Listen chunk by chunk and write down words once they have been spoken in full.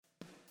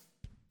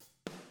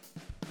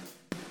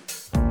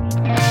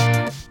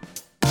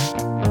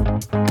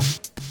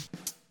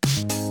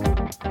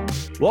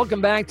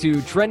Welcome back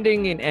to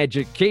Trending in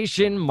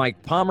Education.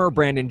 Mike Palmer,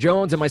 Brandon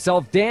Jones, and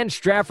myself, Dan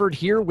Strafford,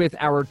 here with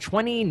our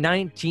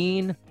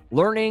 2019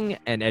 Learning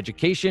and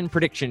Education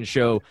Prediction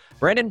Show.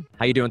 Brandon,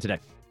 how you doing today?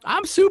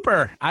 I'm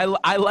super. I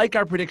like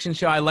our prediction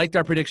show. I liked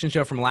our prediction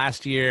show from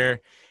last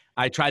year.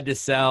 I tried to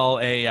sell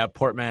a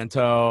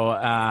portmanteau,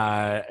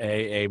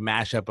 a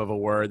mashup of a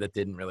word that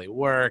didn't really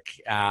work.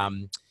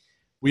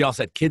 We all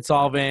said kid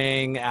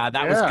solving.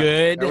 That was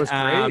good. That was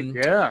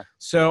great. Yeah.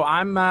 So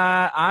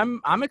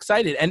I'm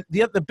excited, and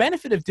the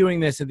benefit of doing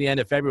this at the end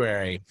of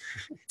February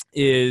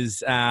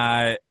is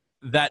that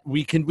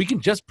we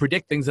can just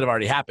predict things that have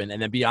already happened,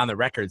 and then be on the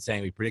record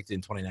saying we predicted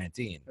in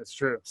 2019. That's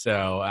true.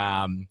 So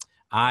I'm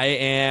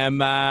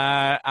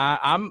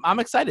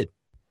excited.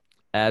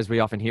 As we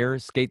often hear,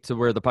 skate to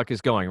where the puck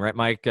is going, right,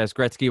 Mike? As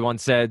Gretzky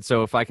once said,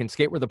 so if I can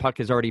skate where the puck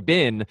has already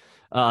been,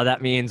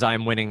 that means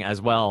I'm winning as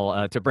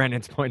well, to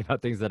Brandon's point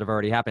about things that have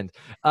already happened.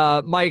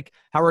 Mike,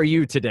 how are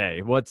you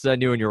today? What's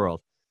new in your world?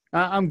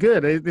 I'm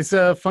good. It's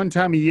a fun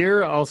time of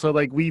year. Also,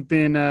 like we've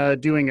been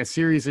doing a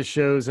series of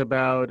shows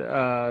about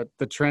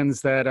the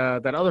trends that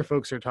other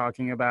folks are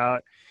talking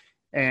about.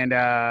 And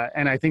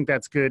I think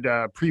that's good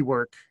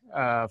pre-work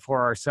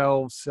for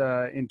ourselves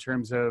in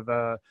terms of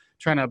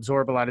trying to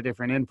absorb a lot of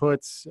different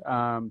inputs.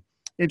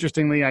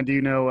 Interestingly, I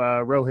do know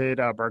Rohit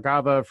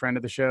Bhargava, friend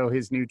of the show,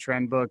 his new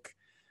trend book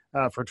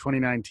for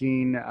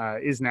 2019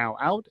 is now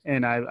out,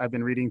 and I've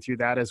been reading through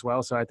that as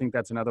well. So I think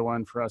that's another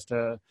one for us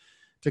to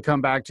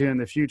come back to in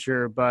the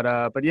future.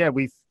 But yeah,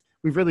 we've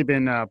really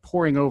been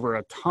pouring over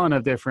a ton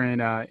of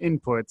different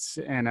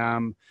inputs, and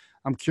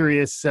I'm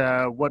curious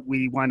what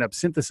we wind up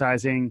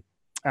synthesizing.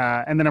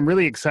 And then I'm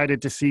really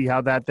excited to see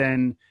how that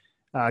then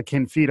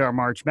can feed our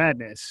March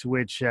Madness,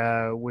 which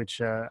I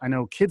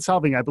know Kid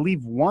Solving, I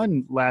believe,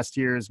 won last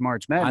year's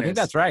March Madness. I think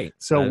that's right.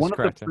 So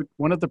That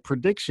one of the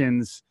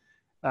predictions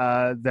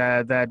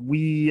that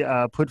we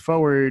put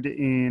forward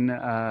in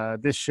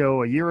this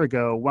show a year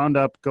ago wound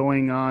up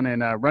going on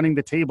and running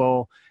the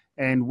table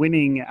and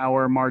winning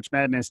our March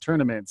Madness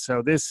tournament.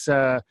 So this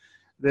we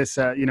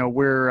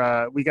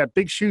got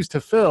big shoes to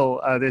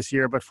fill this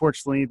year, but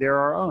fortunately they're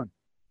our own.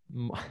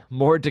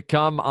 More to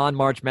come on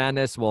March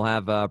Madness. We'll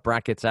have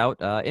brackets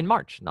out in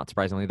March, not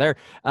surprisingly there.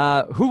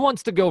 Who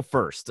wants to go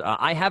first?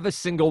 I have a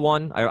single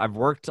one. I've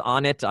worked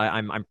on it.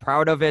 I'm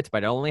proud of it,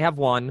 but I only have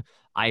one.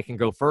 I can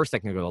go first. I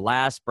can go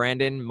last.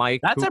 Brandon, Mike.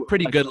 That's a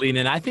pretty good lean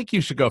in. I think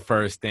you should go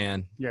first,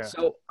 Dan. Yeah.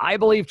 So I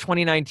believe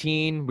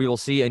 2019, we will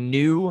see a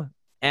new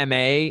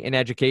MA in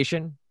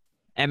education,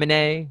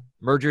 M&A,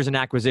 mergers and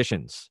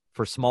acquisitions,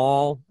 for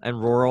small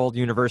and rural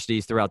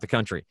universities throughout the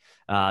country.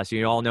 So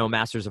you all know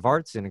Masters of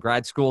Arts in a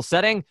grad school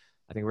setting.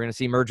 I think we're going to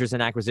see mergers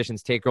and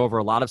acquisitions take over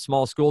a lot of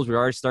small schools. We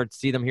already start to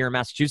see them here in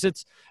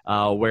Massachusetts,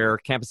 where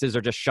campuses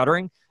are just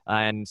shuttering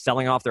and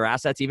selling off their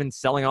assets, even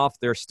selling off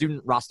their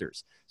student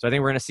rosters. So I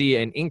think we're going to see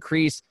an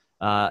increase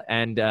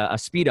and a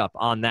speed up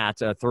on that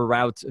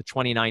throughout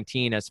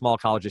 2019 as small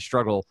colleges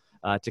struggle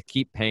to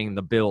keep paying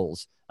the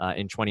bills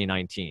in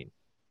 2019.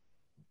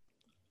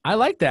 I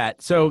like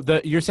that. So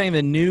you're saying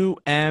the new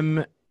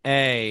MA,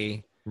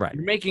 Right.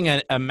 You're making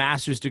a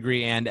master's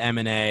degree and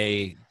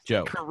M&A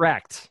joke.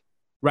 Correct.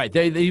 Right.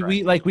 We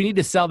need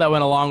to sell that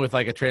one along with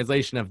like a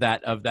translation of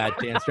that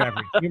Dan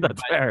Strafford humor.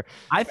 That's fair.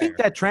 I think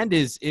that trend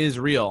is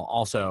real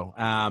also.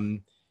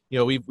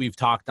 We've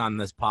talked on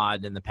this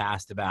pod in the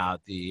past about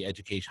the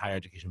higher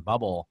education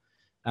bubble.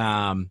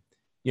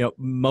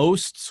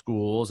 Most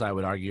schools, I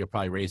would argue, are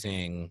probably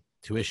raising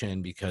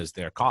tuition because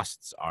their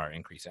costs are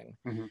increasing.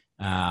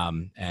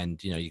 Mm-hmm.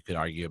 And you could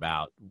argue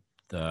about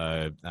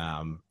the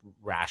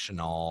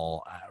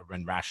rationale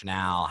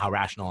how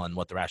rational and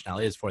what the rationale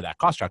is for that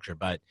cost structure.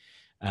 But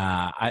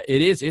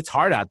it's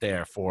hard out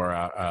there for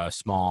a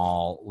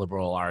small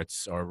liberal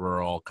arts or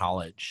rural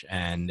college.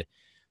 And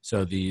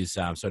so these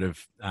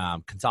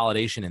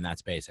consolidation in that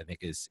space, I think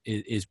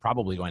is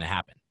probably going to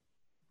happen.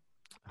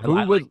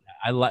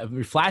 I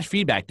like flash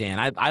feedback,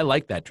 Dan. I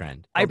like that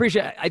trend. I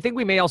appreciate it. I think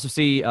we may also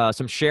see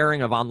some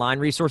sharing of online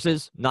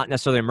resources, not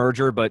necessarily a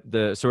merger, but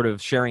the sort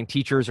of sharing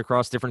teachers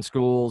across different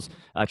schools,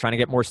 trying to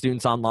get more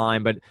students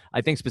online. But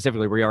I think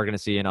specifically we are going to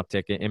see an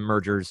uptick in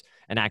mergers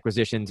and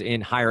acquisitions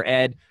in higher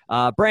ed.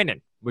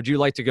 Brandon, would you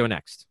like to go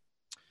next?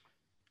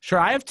 Sure,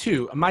 I have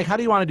two. Mike, how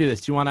do you want to do this?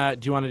 Do you want to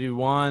do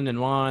one and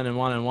one and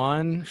one and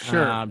one?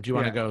 Sure. Do you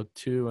want to go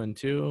 2 and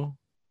 2?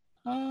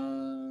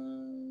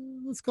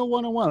 Let's go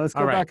 1-on-1. Let's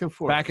go back and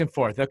forth. Back and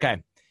forth.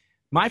 Okay.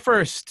 My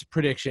first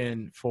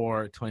prediction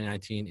for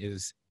 2019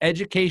 is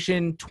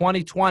Education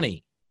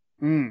 2020.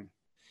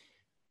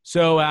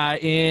 So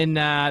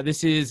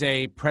this is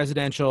a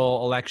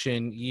presidential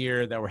election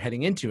year that we're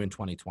heading into in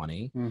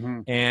 2020.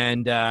 Mm-hmm.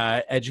 And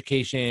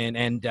education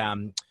and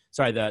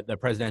the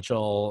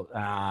presidential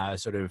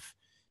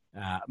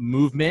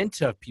movement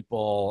of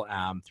people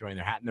throwing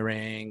their hat in the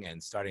ring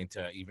and starting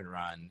to even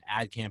run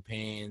ad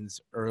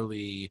campaigns.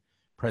 Early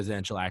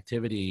presidential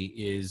activity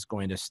is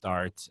going to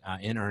start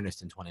in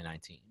earnest in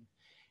 2019.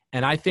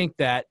 And I think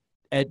that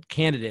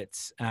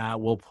candidates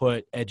will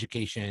put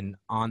education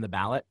on the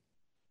ballot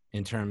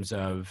in terms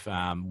of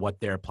what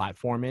their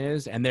platform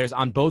is. And there's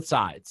on both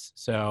sides.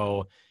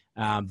 So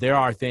there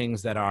are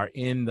things that are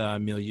in the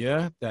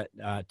milieu that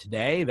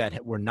today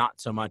that were not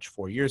so much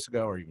 4 years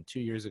ago or even 2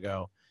 years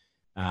ago,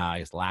 I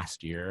guess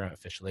last year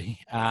officially.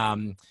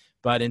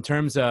 But in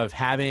terms of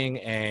having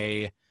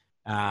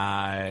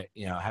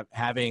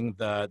having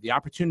the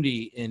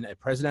opportunity in a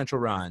presidential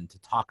run to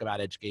talk about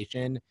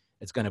education,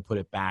 it's going to put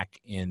it back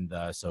in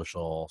the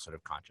social sort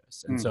of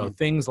conscious. And so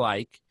things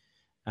like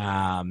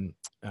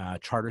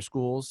charter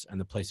schools and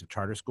the place of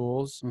charter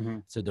schools,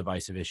 it's a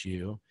divisive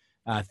issue.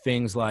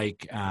 Things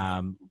like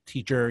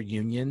teacher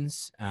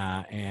unions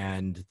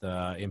and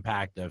the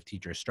impact of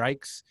teacher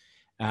strikes.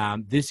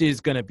 This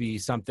is going to be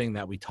something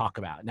that we talk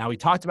about. Now, we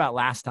talked about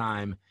last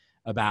time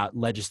about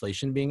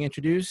legislation being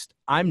introduced.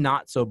 I'm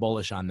not so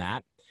bullish on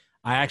that.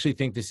 I actually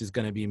think this is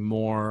going to be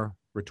more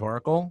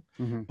rhetorical.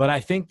 But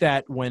I think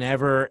that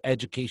whenever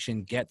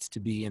education gets to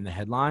be in the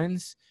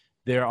headlines,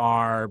 there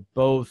are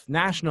both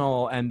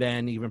national and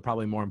then even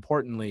probably more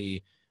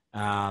importantly,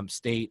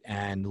 state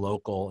and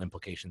local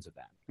implications of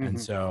that. And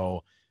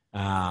so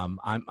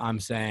I'm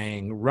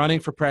saying running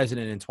for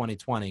president in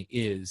 2020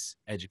 is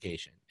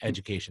education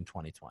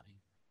 2020.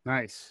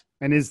 Nice.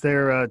 And is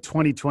there a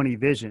 2020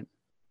 vision?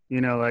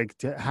 Like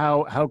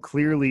how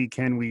clearly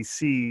can we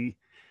see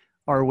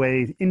our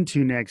way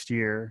into next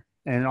year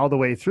and all the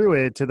way through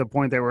it to the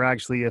point that we're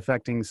actually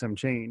affecting some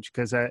change?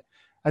 Because I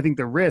think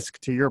the risk,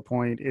 to your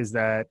point, is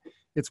that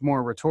it's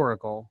more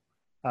rhetorical.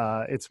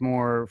 It's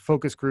more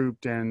focus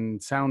grouped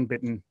and sound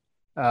bitten,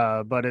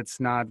 but it's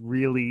not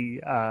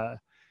really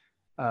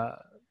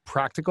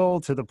practical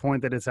to the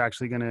point that it's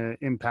actually going to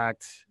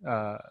impact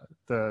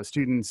the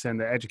students and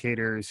the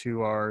educators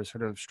who are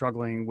sort of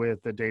struggling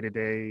with the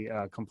day-to-day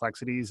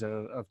complexities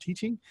of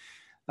teaching.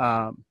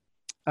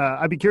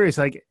 I'd be curious,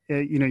 like,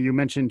 you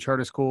mentioned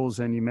charter schools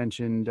and you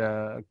mentioned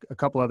a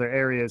couple other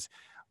areas.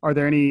 Are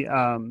there any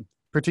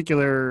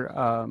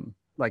particular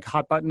like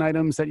hot button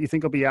items that you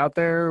think will be out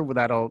there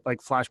that'll like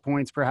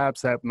flashpoints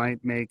perhaps that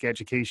might make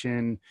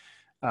education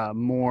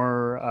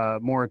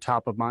more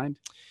top of mind?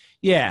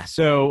 Yeah.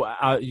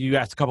 So you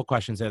asked a couple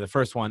questions there. The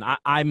first one,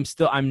 I'm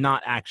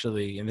not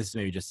actually, and this is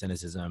maybe just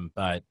cynicism,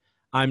 but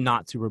I'm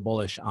not super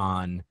bullish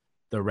on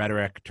the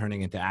rhetoric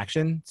turning into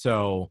action.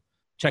 So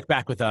check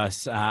back with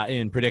us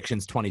in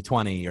predictions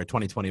 2020 or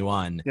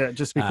 2021. Yeah,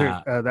 just to be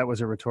clear, that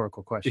was a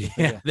rhetorical question.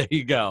 Yeah, there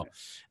you go.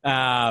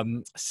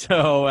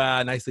 So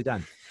nicely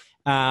done.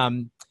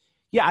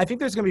 Yeah, I think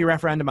there's going to be a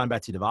referendum on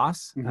Betsy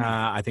DeVos.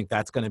 I think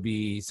that's going to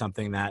be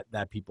something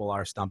that people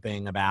are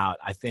stumping about.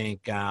 I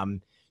think,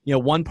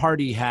 one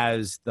party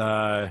has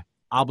the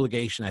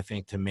obligation, I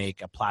think, to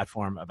make a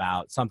platform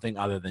about something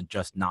other than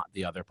just not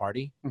the other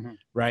party,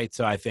 right?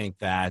 So I think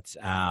that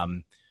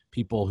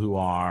people who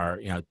are,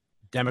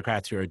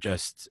 Democrats who are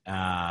just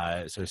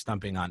sort of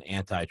stumping on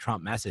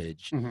anti-Trump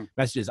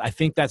messages, I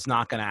think that's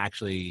not going to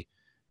actually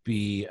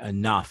be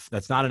enough.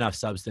 That's not enough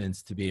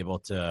substance to be able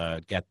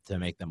to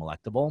make them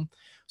electable.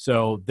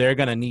 So they're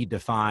going to need to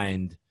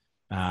find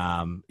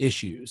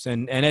issues,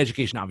 and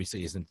education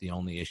obviously isn't the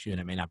only issue, and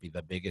it may not be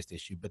the biggest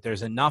issue, but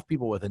there's enough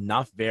people with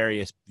enough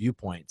various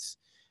viewpoints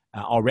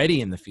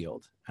already in the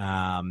field,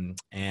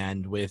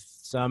 and with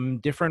some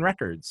different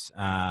records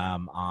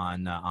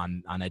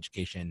on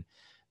education,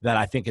 that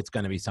I think it's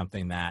going to be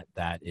something that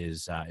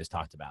is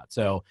talked about.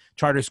 So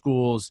charter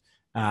schools,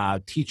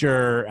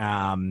 teacher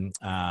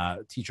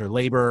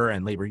labor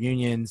and labor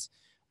unions.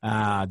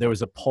 There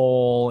was a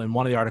poll in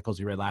one of the articles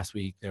we read last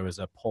week. There was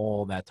a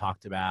poll that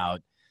talked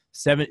about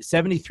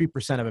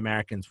 73% of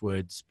Americans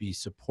would be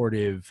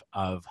supportive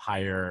of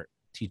higher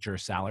teacher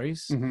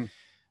salaries.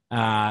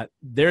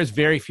 There's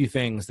very few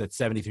things that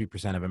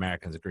 73% of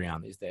Americans agree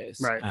on these days.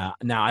 Right.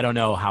 Now, I don't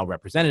know how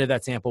representative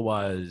that sample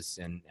was,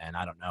 and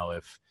I don't know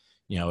if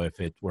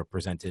it were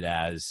presented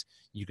as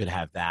you could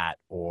have that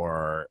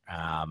or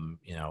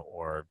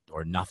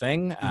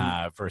nothing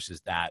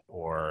versus that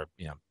or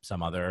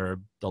some other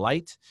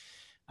delight.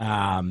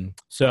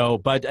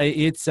 But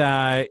it's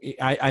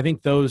I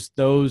think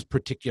those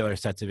particular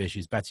sets of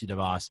issues, Betsy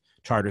DeVos,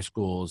 charter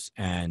schools,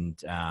 and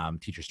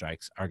teacher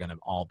strikes, are going to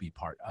all be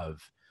part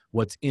of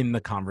what's in the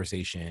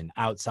conversation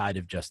outside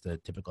of just the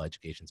typical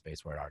education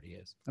space where it already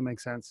is. That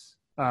makes sense.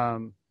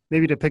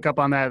 Maybe to pick up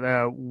on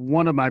that,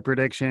 one of my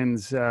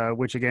predictions,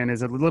 which again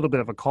is a little bit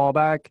of a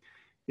callback,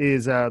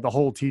 is the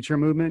whole teacher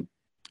movement.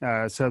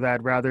 So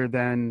that rather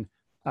than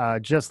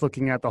just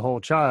looking at the whole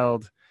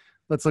child,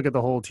 let's look at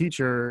the whole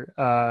teacher.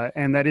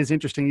 And that is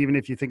interesting, even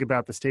if you think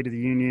about the State of the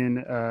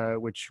Union,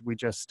 which we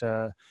just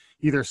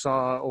either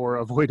saw or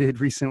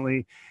avoided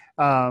recently.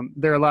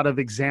 There are a lot of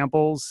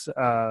examples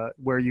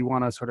where you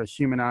want to sort of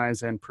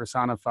humanize and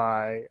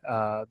personify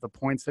the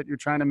points that you're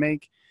trying to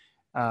make.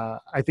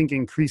 I think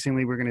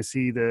increasingly we're going to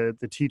see the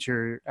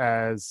teacher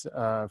as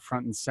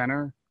front and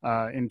center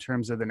in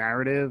terms of the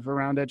narrative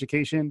around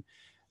education.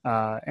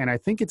 And I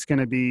think it's going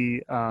to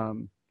be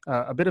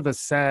a bit of a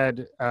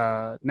sad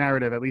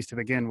narrative, at least to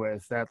begin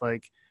with, that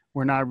like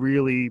we're not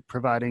really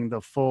providing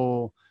the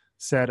full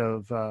set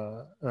of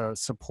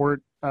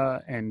support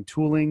and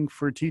tooling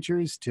for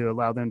teachers to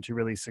allow them to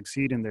really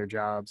succeed in their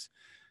jobs.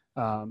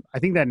 I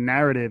think that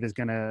narrative is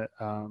going to,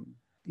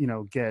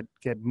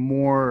 get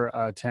more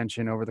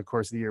attention over the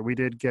course of the year. We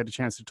did get a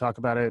chance to talk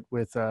about it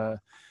with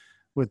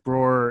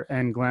Bror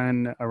and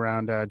Glenn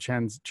around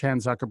Chan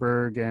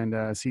Zuckerberg and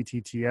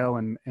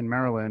CTTL in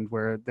Maryland,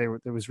 where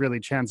it was really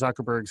Chan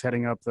Zuckerberg's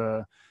heading up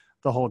the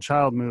whole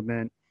child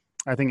movement.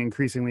 I think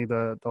increasingly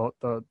the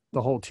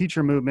whole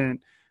teacher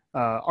movement,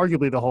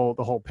 arguably the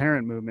whole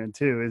parent movement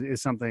too,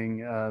 is something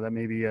that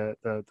may be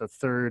the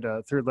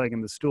third leg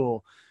in the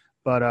stool.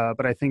 But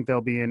I think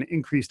there'll be an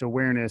increased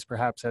awareness,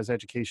 perhaps as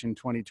Education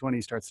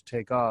 2020 starts to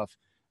take off,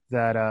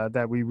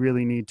 that we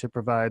really need to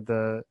provide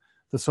the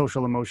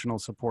social emotional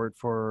support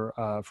for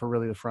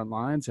really the front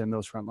lines, and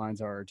those front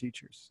lines are our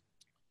teachers.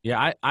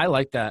 Yeah, I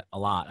like that a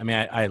lot. I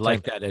mean, I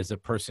like that as a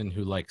person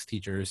who likes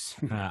teachers.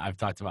 I've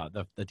talked about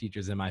the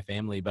teachers in my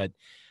family, but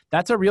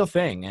that's a real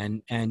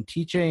thing. And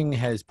teaching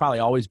has probably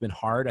always been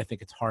hard. I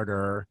think it's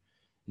harder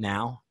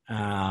now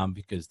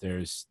because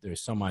there's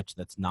so much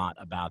that's not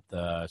about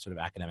the sort of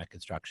academic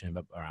instruction,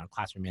 but around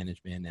classroom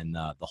management and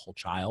the whole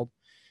child.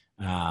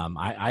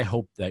 I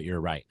hope that you're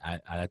right.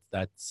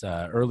 That's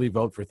early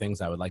vote for things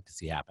I would like to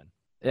see happen.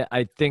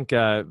 I think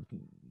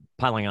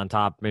piling on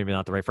top, maybe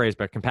not the right phrase,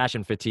 but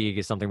compassion fatigue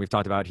is something we've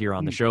talked about here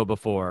on the show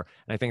before.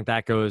 And I think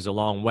that goes a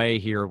long way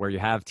here, where you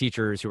have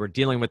teachers who are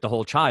dealing with the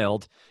whole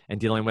child and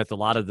dealing with a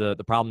lot of the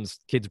problems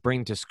kids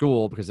bring to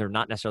school because they're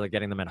not necessarily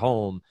getting them at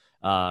home.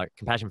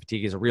 Compassion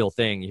fatigue is a real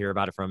thing. You hear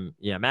about it from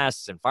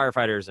EMS and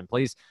firefighters and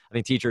police. I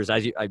think teachers,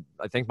 I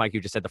think, Mike,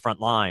 you just said the front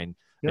line.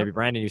 Yep. Maybe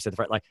Brandon, you said the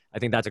front line. I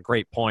think that's a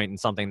great point and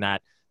something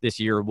that this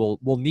year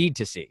we'll need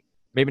to see.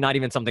 Maybe not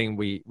even something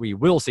we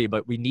will see,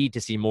 but we need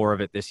to see more of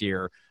it this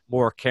year,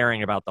 more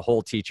caring about the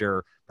whole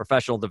teacher,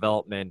 professional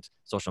development,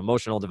 social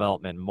emotional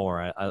development,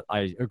 more.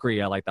 I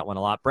agree. I like that one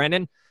a lot.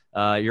 Brandon,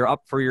 you're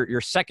up for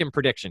your second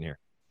prediction here.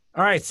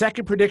 All right.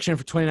 Second prediction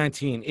for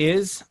 2019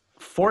 is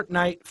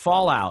Fortnite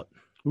Fallout.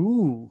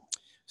 Ooh.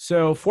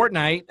 So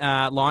Fortnite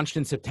launched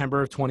in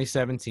September of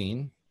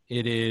 2017.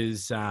 It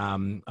is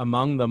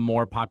among the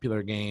more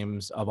popular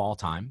games of all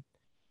time.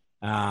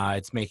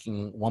 It's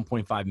making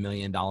 $1.5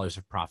 million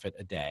of profit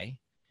a day,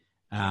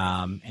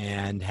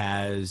 and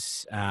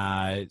has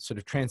sort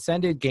of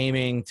transcended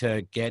gaming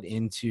to get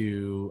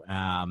into,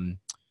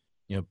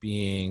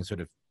 being sort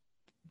of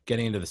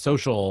getting into the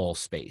social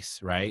space,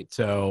 right?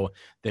 So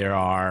there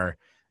are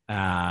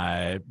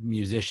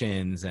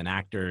musicians and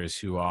actors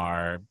who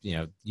are,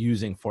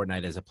 using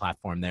Fortnite as a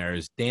platform.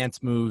 There's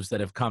dance moves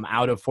that have come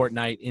out of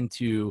Fortnite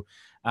into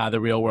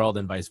the real world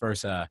and vice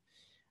versa.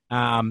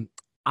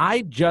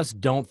 I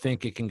just don't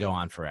think it can go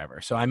on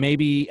forever. So I may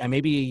be a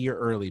year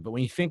early, but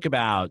when you think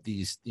about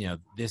these,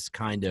 this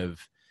kind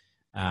of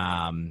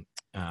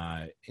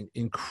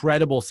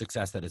incredible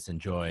success that it's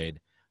enjoyed,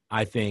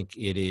 I think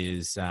it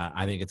is.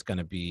 I think it's going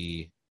to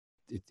be.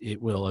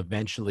 It will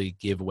eventually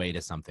give way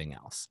to something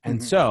else.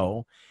 And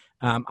so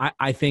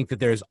I think that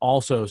there's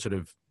also sort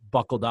of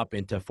buckled up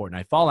into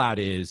Fortnite Fallout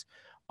is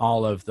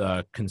all of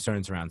the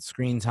concerns around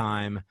screen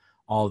time,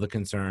 all the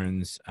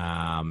concerns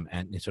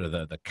and sort of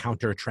the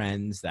counter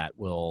trends that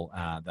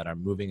that are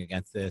moving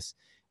against this,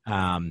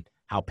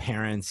 how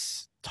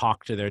parents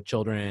talk to their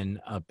children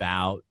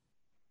about,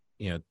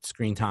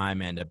 screen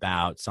time and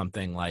about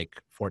something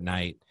like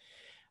Fortnite.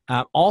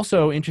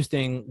 Also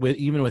interesting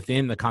even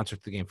within the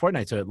construct of the game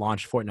Fortnite. So it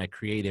launched Fortnite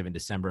Creative in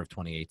December of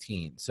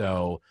 2018.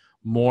 So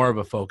more of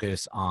a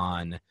focus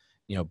on,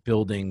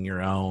 building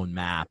your own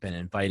map and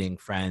inviting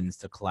friends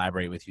to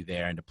collaborate with you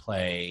there and to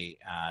play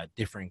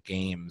different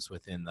games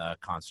within the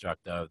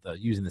construct of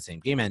using the same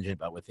game engine,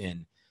 but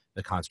within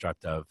the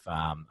construct of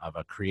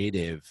a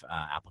creative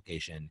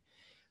application.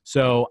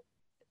 So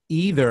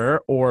either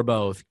or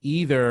both,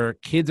 either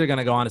kids are going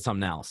to go on to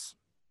something else,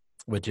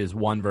 which is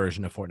one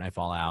version of Fortnite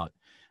Fallout,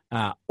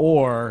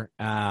 or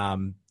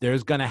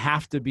there's going to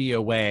have to be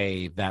a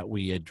way that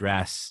we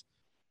address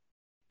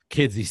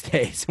kids these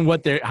days and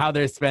how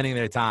they're spending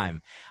their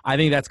time. I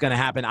think that's going to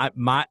happen.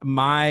 My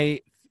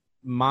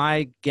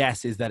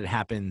guess is that it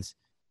happens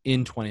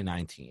in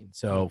 2019.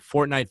 So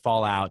Fortnite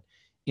Fallout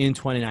in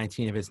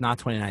 2019. If it's not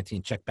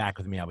 2019, check back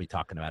with me. I'll be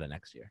talking about it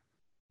next year.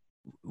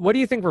 What do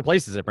you think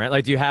replaces it, Brent?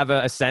 Like, do you have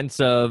a sense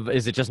of,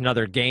 is it just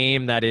another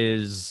game that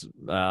is,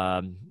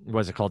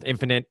 what's it called?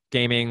 Infinite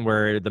gaming,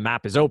 where the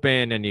map is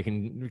open and you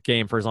can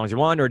game for as long as you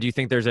want? Or do you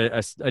think there's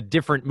a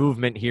different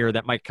movement here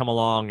that might come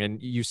along and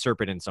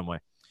usurp it in some way?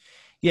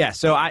 Yeah.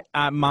 So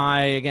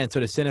my, again,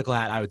 sort of cynical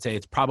hat, I would say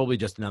it's probably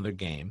just another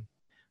game.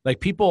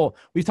 Like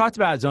we've talked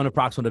about zone of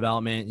proximal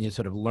development,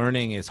 sort of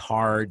learning is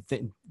hard.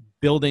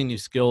 Building new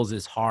skills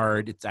is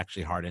hard. It's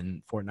actually hard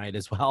in Fortnite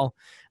as well.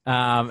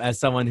 As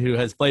someone who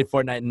has played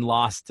Fortnite and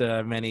lost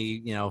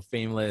many,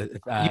 famous.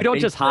 You don't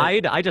just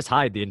hide. I just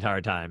hide the entire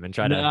time and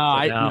try to.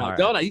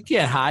 No, you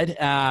can't hide.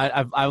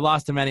 I've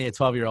lost to many a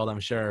 12-year-old, I'm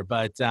sure,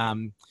 but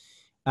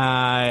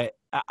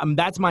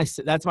that's my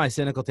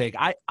cynical take.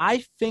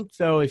 I think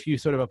though, if you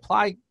sort of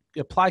apply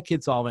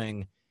kid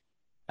solving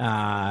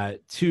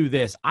to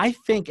this. I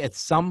think at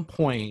some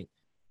point,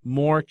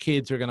 more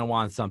kids are going to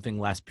want something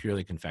less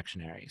purely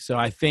confectionery. So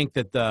I think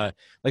that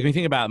when you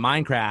think about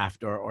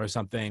Minecraft or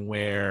something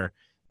where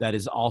that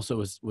is also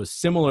was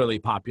similarly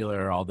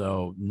popular,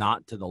 although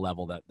not to the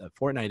level that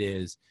Fortnite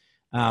is,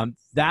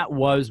 that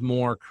was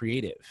more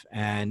creative.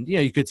 And,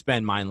 you could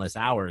spend mindless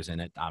hours in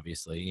it,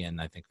 obviously. And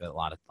I think that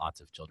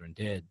lots of children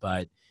did.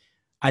 But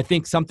I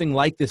think something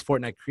like this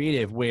Fortnite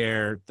creative,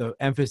 where the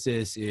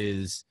emphasis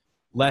is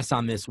less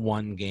on this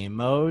one game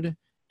mode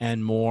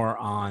and more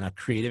on a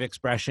creative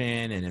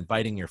expression and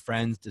inviting your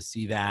friends to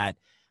see that,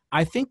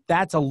 I think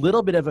that's a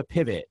little bit of a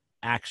pivot,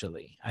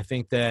 actually. I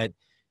think that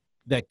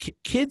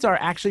kids are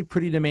actually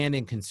pretty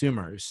demanding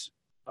consumers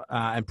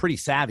and pretty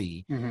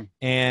savvy. Mm-hmm.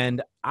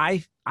 And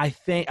I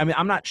think,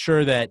 I'm not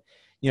sure that,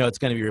 it's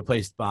going to be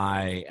replaced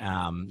by,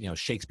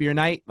 Shakespeare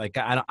night. Like,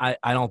 I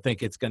don't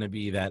think it's going to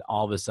be that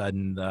all of a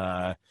sudden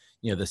the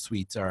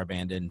sweets are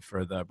abandoned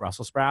for the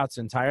Brussels sprouts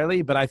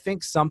entirely. But I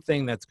think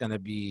something that's going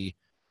to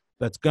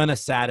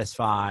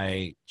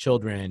satisfy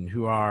children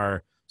who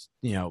are,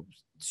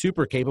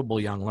 super capable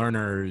young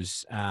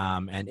learners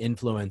and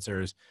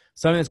influencers,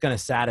 something that's going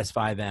to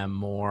satisfy them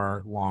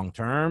more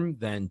long-term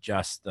than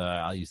just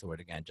I'll use the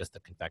word again, just the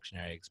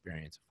confectionery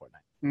experience of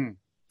Fortnite.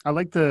 I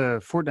like the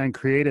Fortnite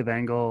creative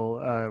angle.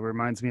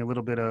 Reminds me a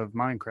little bit of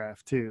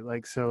Minecraft too.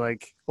 Like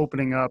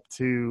opening up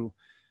to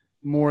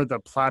more the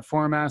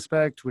platform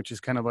aspect, which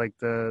is kind of like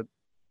the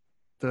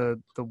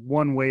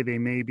one way they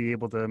may be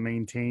able to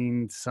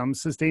maintain some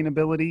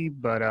sustainability,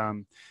 but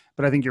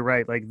I think you're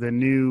right. Like, the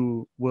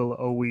new will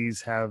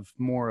always have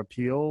more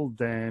appeal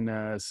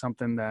than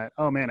something that,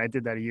 oh man, I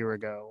did that a year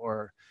ago,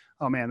 or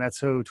oh man, that's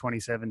so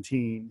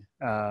 2017.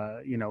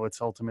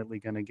 It's ultimately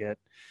going to get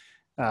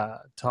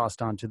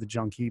tossed onto the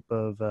junk heap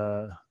of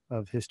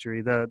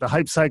history. The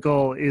hype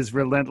cycle is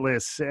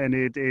relentless, and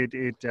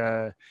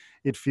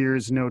it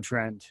fears no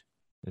trend.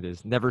 It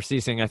is never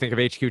ceasing. I think of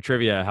HQ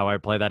Trivia, how I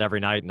play that every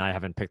night, and I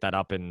haven't picked that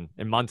up in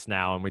months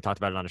now. And we talked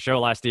about it on a show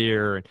last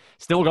year, and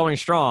still going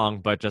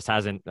strong, but just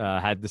hasn't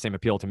had the same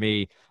appeal to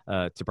me.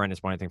 To Brendan's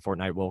point, I think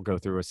Fortnite will go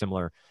through a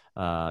similar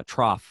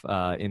trough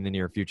in the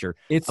near future.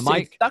 It's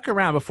stuck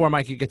around before,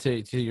 Mike, you get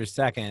to your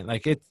second.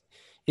 Like, it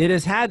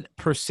has had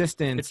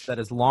persistence that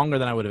is longer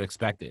than I would have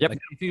expected. Yep. Like,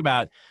 if you think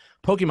about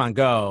Pokemon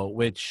Go,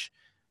 which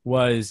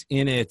was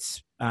in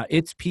its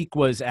peak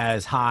was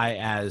as high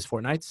as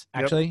Fortnite's,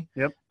 actually.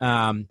 Yep.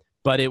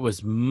 But it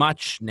was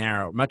much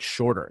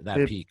shorter,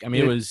 that peak. I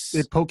mean,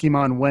 it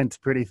Pokemon went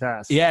pretty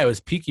fast. Yeah, it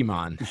was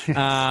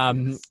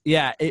Pokemon.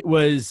 Yeah, it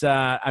was.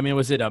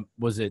 Was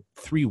it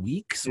 3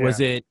 weeks? Yeah.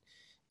 Was it?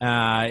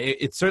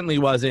 It certainly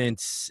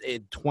wasn't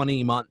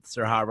 20 months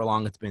or however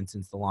long it's been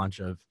since the launch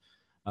of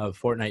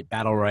Fortnite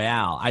Battle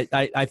Royale.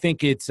 I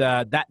think it's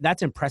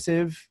that's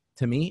impressive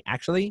to me,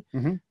 actually.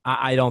 Mm-hmm.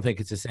 I don't think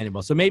it's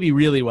sustainable. So maybe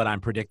really what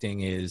I'm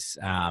predicting is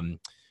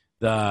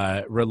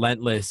the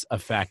relentless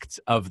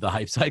effect of the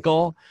hype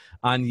cycle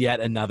on yet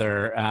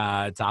another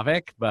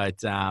topic.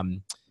 But I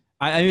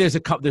think there's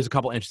a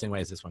couple interesting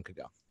ways this one could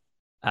go.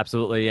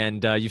 Absolutely.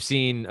 And you've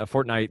seen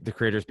Fortnite, the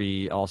creators,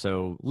 be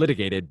also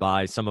litigated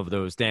by some of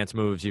those dance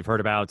moves you've heard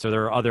about. So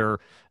there are other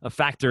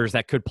factors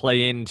that could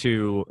play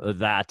into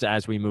that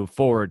as we move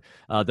forward,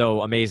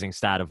 though amazing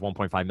stat of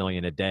 1.5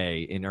 million a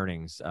day in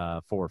earnings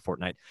for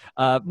Fortnite.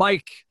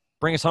 Mike,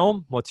 bring us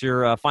home. What's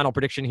your final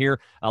prediction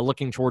here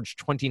looking towards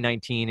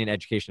 2019 in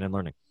education and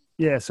learning?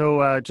 Yeah,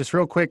 so just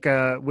real quick,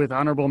 with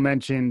honorable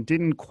mention,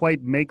 didn't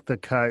quite make the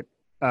cut.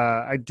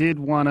 I did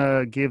want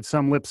to give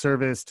some lip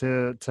service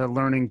to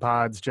learning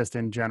pods just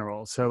in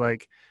general. So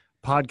like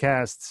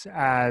podcasts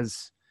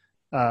as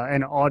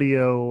and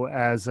audio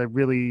as a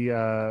really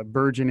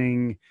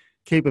burgeoning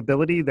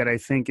capability that I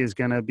think is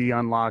going to be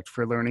unlocked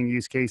for learning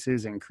use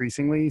cases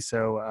increasingly.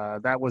 So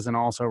that was an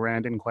also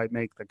ran, didn't quite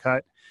make the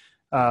cut.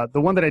 The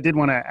one that I did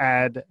want to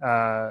add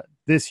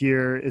this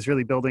year is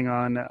really building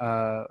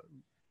on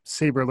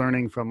Sabre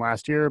Learning from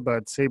last year,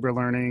 but Sabre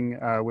Learning,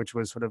 which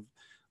was sort of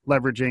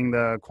leveraging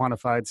the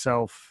quantified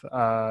self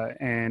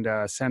and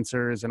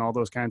sensors and all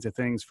those kinds of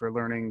things for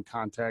learning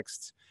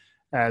contexts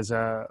as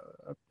a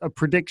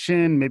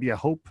prediction, maybe a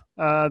hope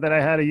that I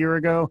had a year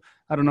ago.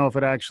 I don't know if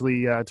it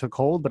actually took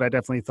hold, but I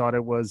definitely thought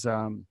it was,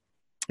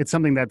 it's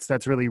something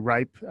that's really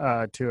ripe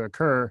to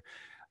occur.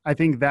 I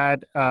think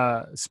that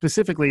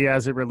specifically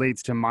as it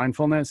relates to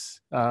mindfulness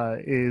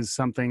is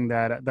something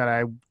that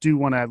I do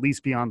want to at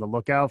least be on the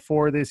lookout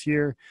for this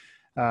year.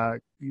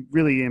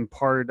 Really in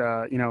part,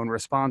 in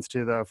response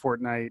to the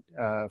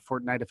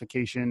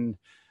Fortnitification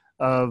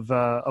of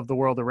the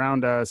world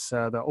around us,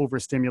 the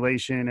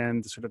overstimulation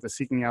and sort of the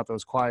seeking out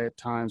those quiet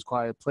times,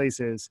 quiet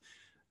places.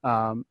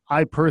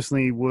 I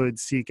personally would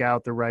seek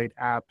out the right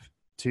app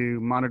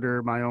to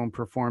monitor my own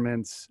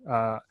performance.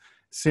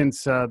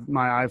 Since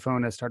my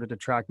iPhone has started to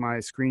track my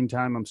screen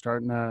time, I'm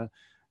starting to,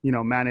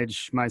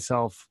 manage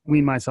myself,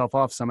 wean myself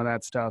off some of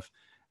that stuff.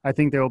 I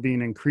think there will be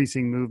an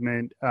increasing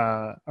movement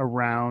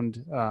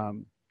around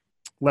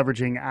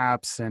leveraging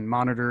apps and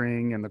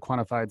monitoring and the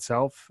quantified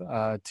self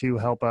to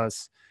help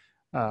us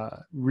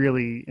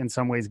really in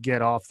some ways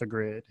get off the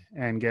grid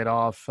and get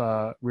off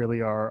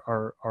really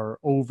our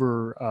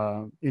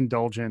over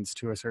indulgence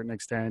to a certain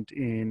extent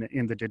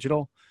in the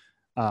digital.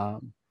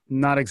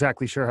 Not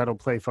exactly sure how it'll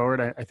play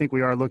forward. I think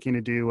we are looking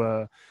to do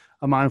a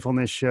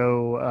mindfulness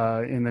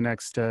show in the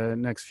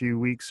next few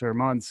weeks or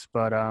months,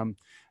 but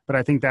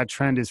I think that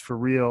trend is for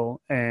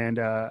real, and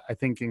I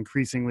think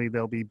increasingly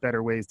there'll be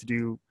better ways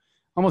to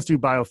almost do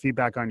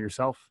biofeedback on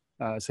yourself.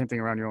 Same thing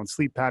around your own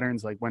sleep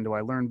patterns, like when do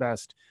I learn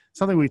best?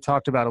 Something we've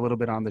talked about a little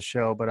bit on the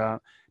show, but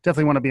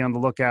definitely want to be on the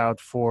lookout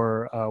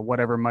for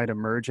whatever might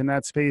emerge in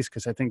that space,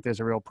 because I think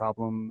there's a real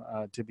problem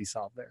to be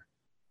solved there.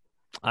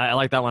 I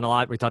like that one a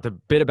lot. We talked a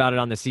bit about it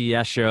on the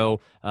CES show.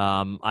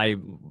 An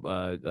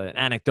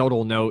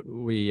anecdotal note,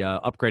 we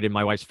upgraded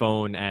my wife's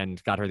phone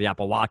and got her the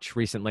Apple Watch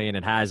recently, and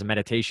it has a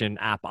meditation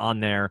app on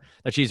there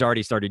that she's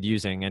already started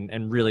using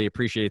and really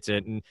appreciates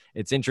it. And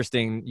it's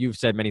interesting, you've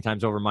said many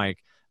times over,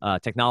 Mike,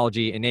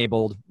 technology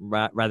enabled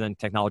rather than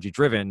technology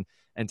driven.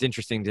 And it's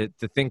interesting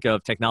to think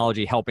of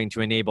technology helping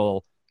to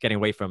enable getting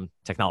away from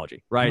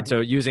technology, right? So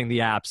using the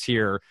apps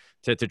here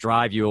to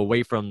drive you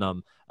away from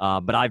them.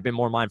 But I've been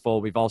more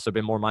mindful. We've also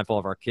been more mindful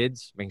of our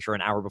kids, making sure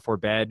an hour before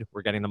bed,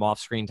 we're getting them off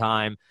screen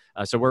time.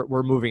 So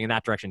we're moving in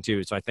that direction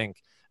too. So I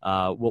think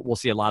we'll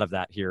see a lot of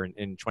that here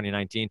in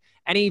 2019.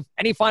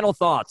 Any final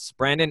thoughts,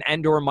 Brandon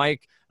and/or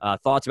Mike?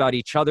 Thoughts about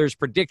each other's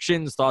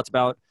predictions? Thoughts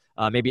about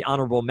maybe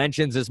honorable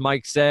mentions, as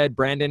Mike said.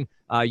 Brandon,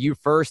 you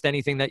first.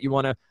 Anything that you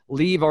want to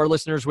leave our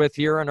listeners with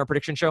here on our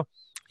prediction show?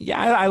 Yeah,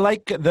 I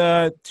like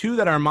the two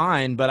that are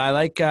mine, but I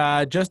like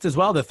just as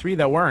well the three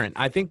that weren't.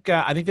 I think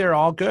they're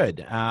all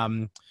good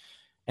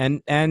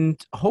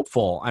and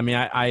hopeful. I mean,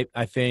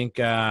 I think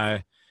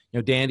Dan,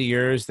 to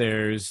yours,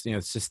 there's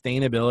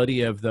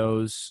sustainability of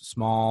those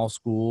small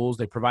schools.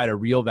 They provide a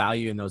real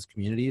value in those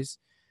communities.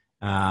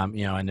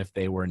 And if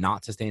they were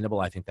not sustainable,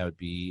 I think that would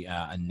be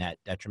a net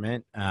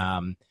detriment.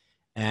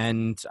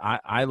 And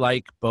I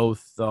like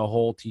both the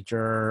whole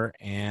teacher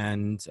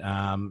and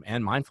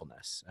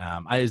mindfulness.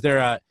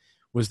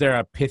 Was there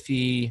a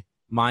pithy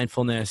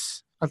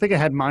mindfulness? I think I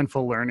had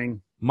mindful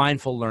learning.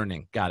 Mindful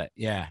learning. Got it.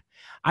 Yeah.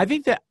 I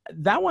think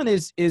that one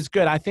is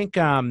good. I think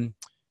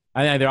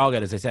they're all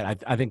good, as I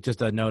said. I think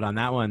just a note on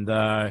that one,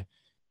 the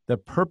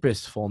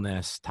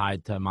purposefulness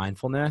tied to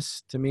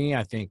mindfulness to me,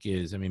 I think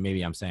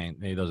maybe I'm saying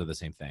maybe those are the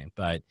same thing,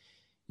 but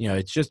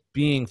it's just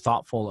being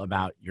thoughtful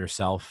about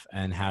yourself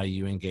and how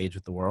you engage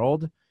with the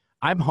world.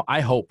 I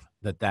hope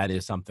that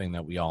is something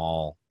that we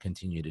all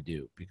continue to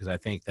do, because I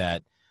think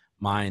that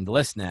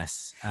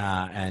mindlessness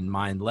and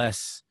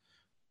mindless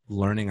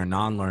learning or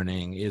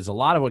non-learning is a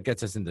lot of what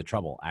gets us into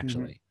trouble,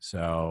 actually.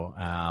 So,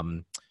 I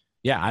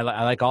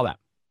like all that.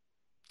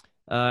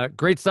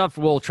 Great stuff.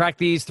 We'll track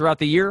these throughout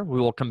the year. We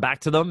will come back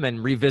to them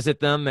and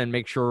revisit them and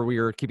make sure we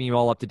are keeping you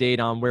all up to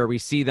date on where we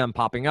see them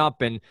popping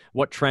up and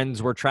what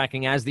trends we're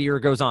tracking as the year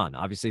goes on.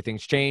 Obviously,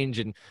 things change,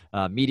 and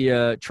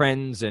media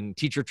trends and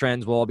teacher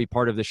trends will all be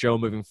part of the show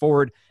moving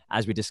forward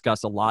as we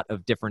discuss a lot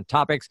of different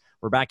topics.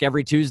 We're back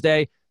every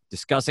Tuesday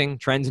discussing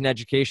trends in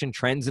education,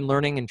 trends in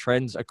learning, and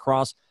trends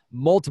across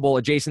multiple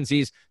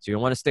adjacencies. So you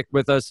want to stick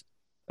with us.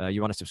 You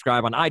want to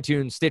subscribe on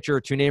iTunes, Stitcher,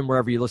 TuneIn,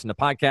 wherever you listen to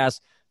podcasts.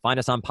 Find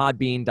us on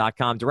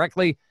podbean.com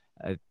directly,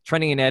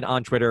 Trending in Ed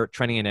on Twitter,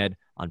 Trending in Ed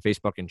on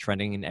Facebook, and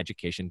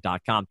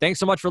trendingineducation.com. Thanks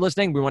so much for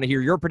listening. We want to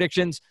hear your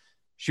predictions.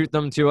 Shoot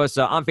them to us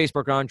on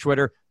Facebook or on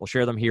Twitter. We'll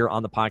share them here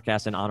on the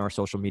podcast and on our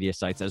social media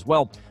sites as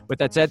well. With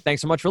that said,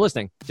 thanks so much for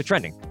listening to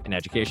Trending in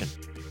Education.